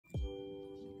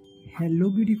Hello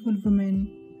beautiful women,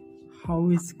 how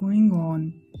is going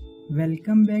on?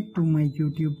 Welcome back to my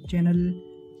YouTube channel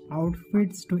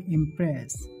Outfits to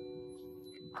Impress.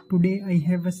 Today I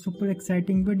have a super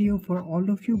exciting video for all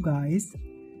of you guys.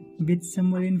 With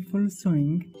summer in full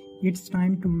swing, it's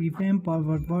time to revamp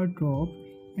our wardrobe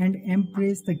and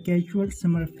embrace the casual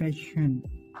summer fashion.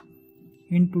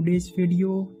 In today's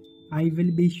video, I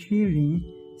will be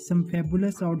sharing some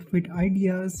fabulous outfit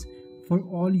ideas for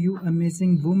all you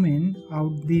amazing women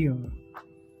out there.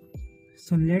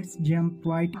 So let's jump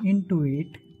right into it.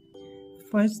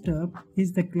 First up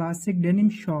is the classic denim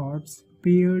shorts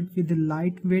paired with a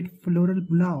lightweight floral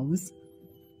blouse.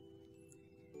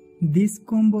 This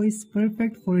combo is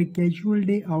perfect for a casual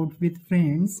day out with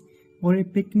friends or a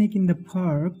picnic in the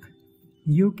park.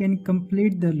 You can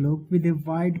complete the look with a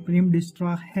wide brimmed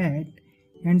straw hat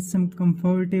and some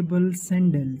comfortable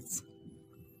sandals.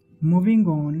 Moving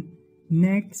on,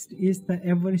 next is the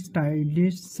ever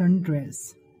stylish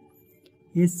sundress.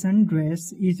 A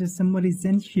sundress is a summer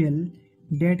essential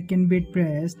that can be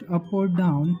dressed up or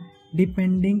down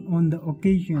depending on the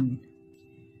occasion.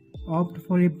 Opt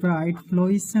for a bright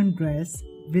flowy sundress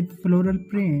with floral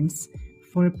prints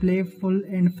for a playful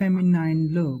and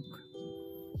feminine look.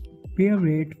 Pair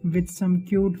it with some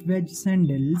cute wedge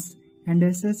sandals and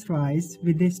accessorize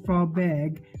with a straw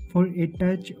bag for a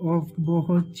touch of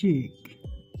boho chic.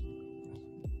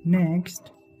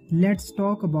 Next, let's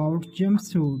talk about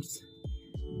jumpsuits.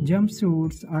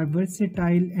 Jumpsuits are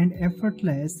versatile and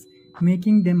effortless,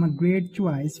 making them a great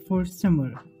choice for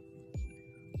summer.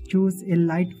 Choose a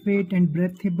lightweight and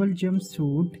breathable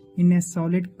jumpsuit in a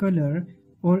solid color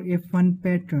or a fun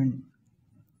pattern.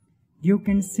 You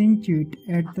can cinch it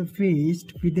at the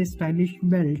waist with a stylish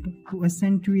belt to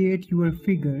accentuate your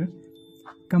figure.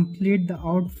 Complete the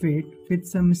outfit with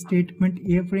some statement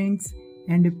earrings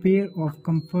and a pair of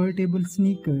comfortable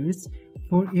sneakers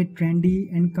for a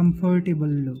trendy and comfortable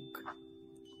look.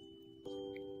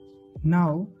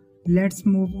 Now, let's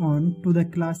move on to the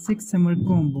classic summer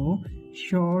combo,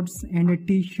 shorts and a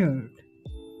t-shirt.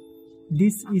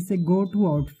 This is a go-to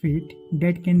outfit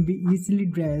that can be easily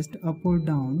dressed up or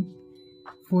down.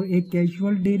 For a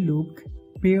casual day look,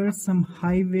 pair some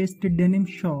high-waisted denim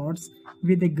shorts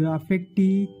with a graphic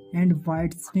tee and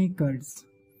white sneakers.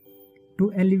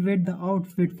 To elevate the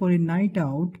outfit for a night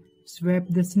out, swap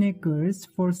the sneakers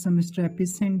for some strappy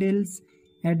sandals,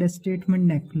 add a statement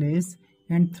necklace,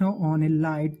 and throw on a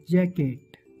light jacket.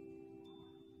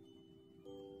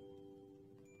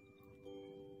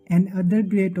 Another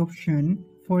great option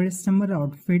for a summer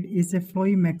outfit is a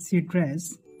flowy maxi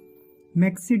dress.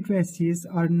 Maxi dresses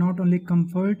are not only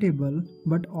comfortable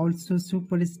but also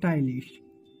super stylish.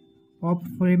 Opt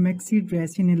for a maxi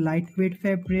dress in a lightweight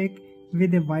fabric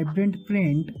with a vibrant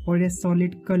print or a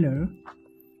solid color.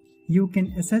 You can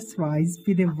accessorize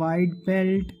with a wide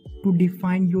belt to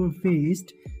define your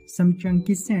waist, some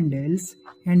chunky sandals,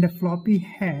 and a floppy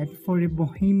hat for a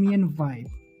bohemian vibe.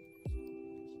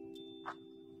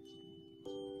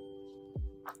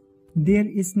 There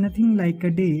is nothing like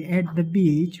a day at the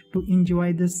beach to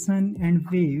enjoy the sun and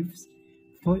waves.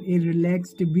 For a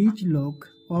relaxed beach look,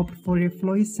 opt for a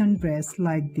flowy sundress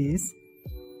like this.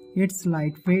 It's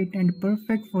lightweight and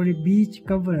perfect for a beach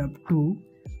cover-up too.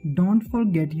 Don't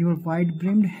forget your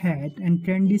wide-brimmed hat and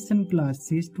trendy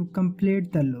sunglasses to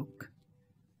complete the look.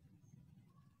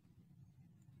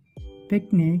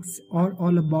 Picnics are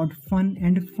all about fun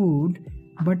and food,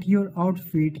 but your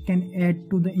outfit can add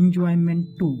to the enjoyment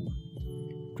too.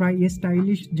 Try a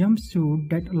stylish jumpsuit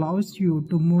that allows you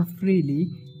to move freely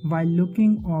while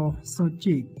looking oh so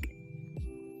chic.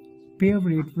 Pair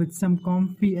it with some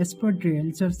comfy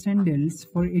espadrilles or sandals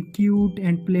for a cute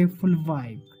and playful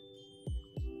vibe.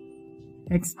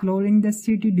 Exploring the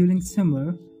city during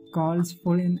summer calls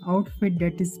for an outfit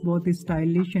that is both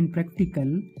stylish and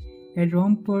practical. A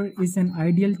romper is an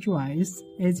ideal choice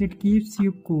as it keeps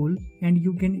you cool and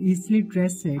you can easily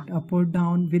dress it up or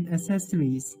down with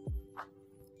accessories.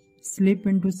 Slip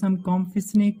into some comfy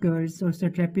sneakers or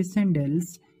strappy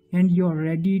sandals and you're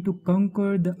ready to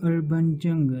conquer the urban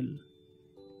jungle.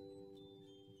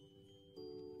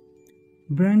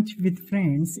 Brunch with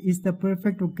friends is the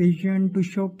perfect occasion to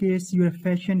showcase your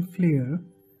fashion flair.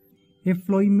 A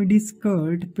flowy midi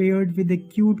skirt paired with a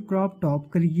cute crop top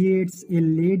creates a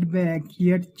laid-back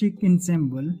yet chic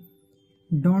ensemble.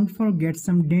 Don't forget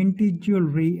some dainty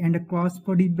jewelry and a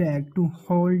crossbody bag to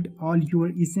hold all your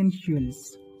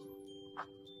essentials.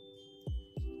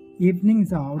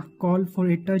 Evenings out call for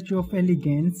a touch of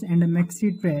elegance and a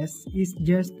maxi dress is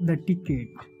just the ticket.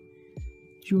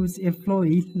 Choose a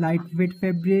flowy, lightweight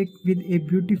fabric with a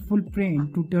beautiful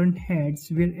print to turn heads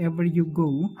wherever you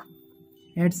go.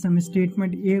 Add some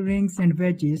statement earrings and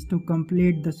wedges to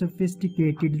complete the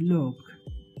sophisticated look.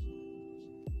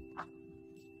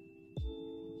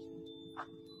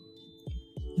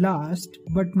 Last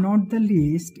but not the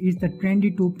least is the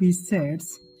trendy two-piece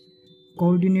sets.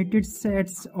 Coordinated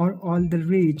sets are all the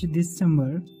rage this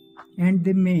summer, and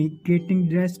they make getting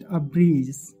dressed a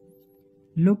breeze.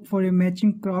 Look for a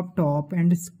matching crop top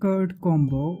and skirt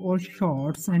combo, or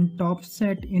shorts and top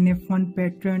set in a fun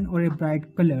pattern or a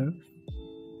bright color.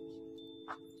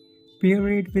 Pair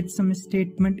it with some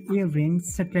statement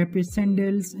earrings, strappy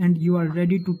sandals, and you are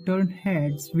ready to turn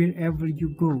heads wherever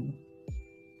you go.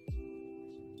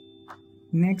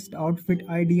 Next outfit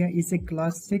idea is a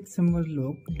classic summer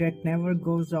look that never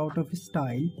goes out of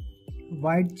style.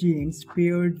 White jeans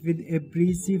paired with a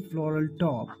breezy floral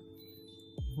top.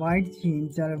 White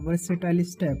jeans are a versatile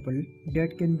staple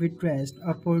that can be dressed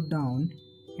up or down,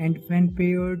 and when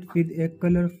paired with a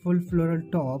colorful floral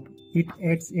top, it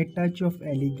adds a touch of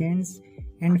elegance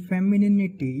and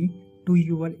femininity to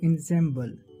your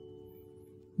ensemble.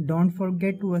 Don't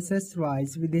forget to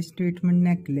accessorize with a statement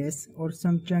necklace or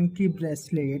some chunky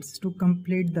bracelets to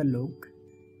complete the look.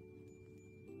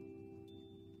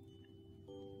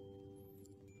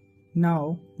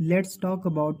 Now, let's talk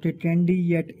about a trendy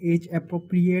yet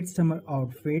age-appropriate summer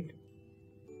outfit.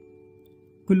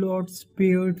 Culottes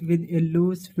paired with a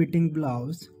loose-fitting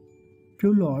blouse.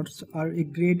 Culottes are a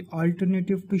great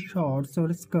alternative to shorts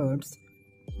or skirts,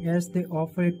 as they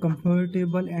offer a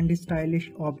comfortable and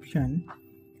stylish option.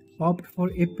 Opt for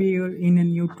a pair in a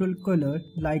neutral color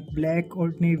like black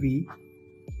or navy,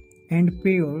 and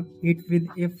pair it with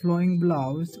a flowing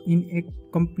blouse in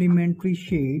a complementary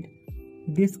shade.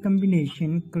 This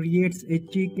combination creates a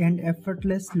chic and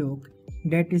effortless look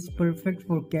that is perfect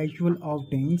for casual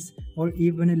outings or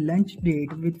even a lunch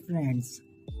date with friends.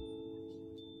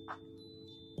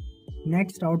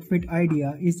 Next outfit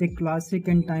idea is a classic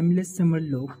and timeless summer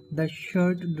look, the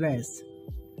shirt dress.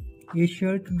 A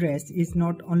shirt dress is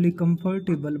not only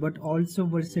comfortable but also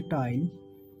versatile.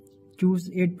 Choose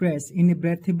a dress in a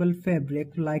breathable fabric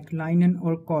like linen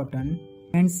or cotton,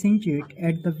 and cinch it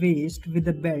at the waist with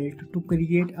a belt to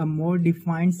create a more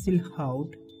defined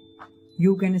silhouette.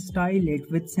 You can style it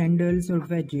with sandals or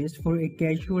wedges for a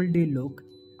casual day look,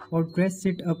 or dress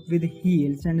it up with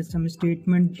heels and some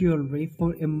statement jewelry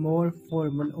for a more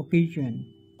formal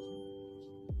occasion.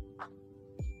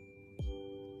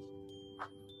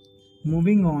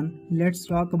 Moving on, let's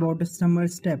talk about a summer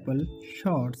staple,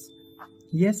 shorts.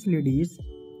 Yes ladies,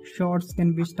 shorts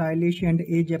can be stylish and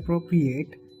age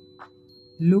appropriate.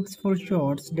 Looks for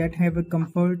shorts that have a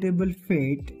comfortable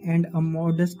fit and a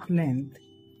modest length.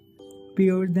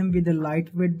 Pair them with a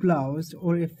lightweight blouse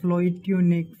or a flowy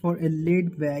tunic for a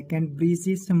laid-back and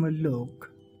breezy summer look.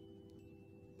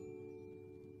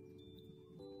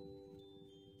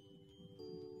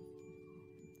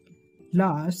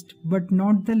 Last but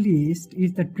not the least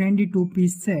is the trendy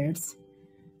two-piece sets.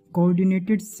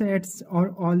 Coordinated sets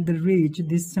are all the rage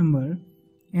this summer,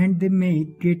 and they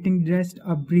make getting dressed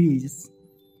a breeze.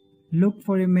 Look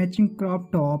for a matching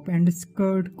crop top and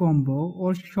skirt combo,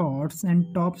 or shorts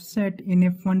and top set in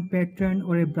a fun pattern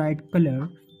or a bright color.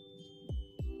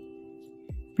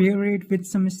 Pair it with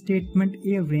some statement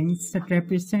earrings,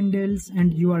 strappy sandals,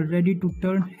 and you are ready to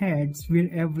turn heads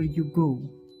wherever you go.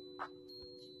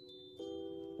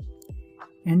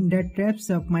 And that wraps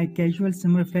up my casual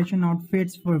summer fashion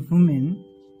outfits for women.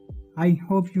 I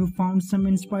hope you found some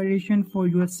inspiration for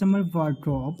your summer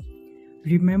wardrobe.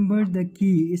 Remember, the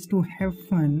key is to have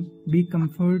fun, be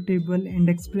comfortable, and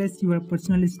express your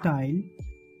personal style.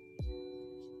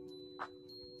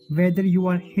 Whether you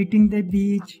are hitting the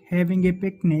beach, having a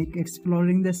picnic,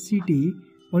 exploring the city,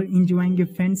 or enjoying a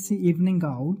fancy evening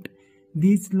out,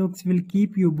 these looks will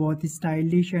keep you both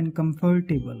stylish and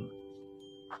comfortable.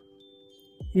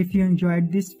 If you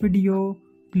enjoyed this video,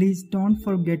 please don't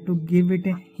forget to give it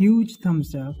a huge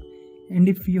thumbs up, and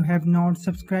if you have not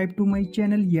subscribed to my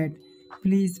channel yet,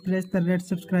 please press the red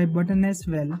subscribe button as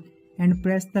well, and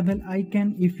press the bell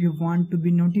icon if you want to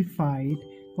be notified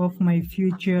of my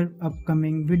future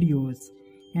upcoming videos,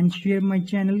 and share my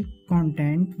channel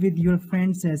content with your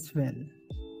friends as well.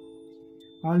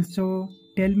 Also,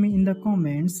 tell me in the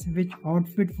comments which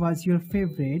outfit was your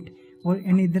favorite, or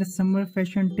any other summer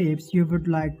fashion tips you would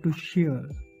like to share.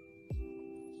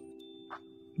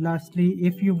 Lastly,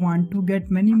 if you want to get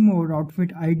many more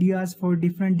outfit ideas for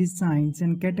different designs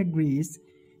and categories,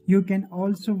 you can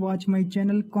also watch my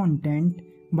channel content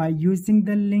by using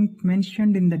the link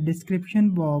mentioned in the description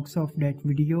box of that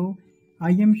video.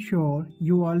 I am sure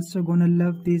you also gonna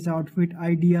love these outfit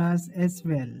ideas as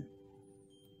well.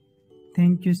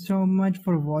 Thank you so much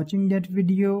for watching that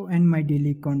video and my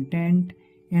daily content,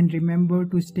 and remember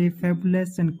to stay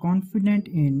fabulous and confident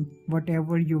in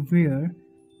whatever you wear.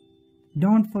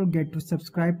 Don't forget to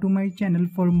subscribe to my channel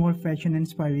for more fashion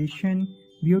inspiration,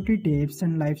 beauty tips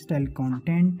and lifestyle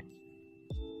content.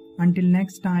 Until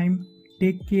next time,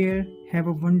 take care, have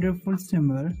a wonderful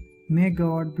summer. May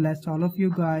God bless all of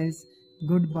you guys.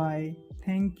 Goodbye.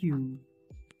 Thank you.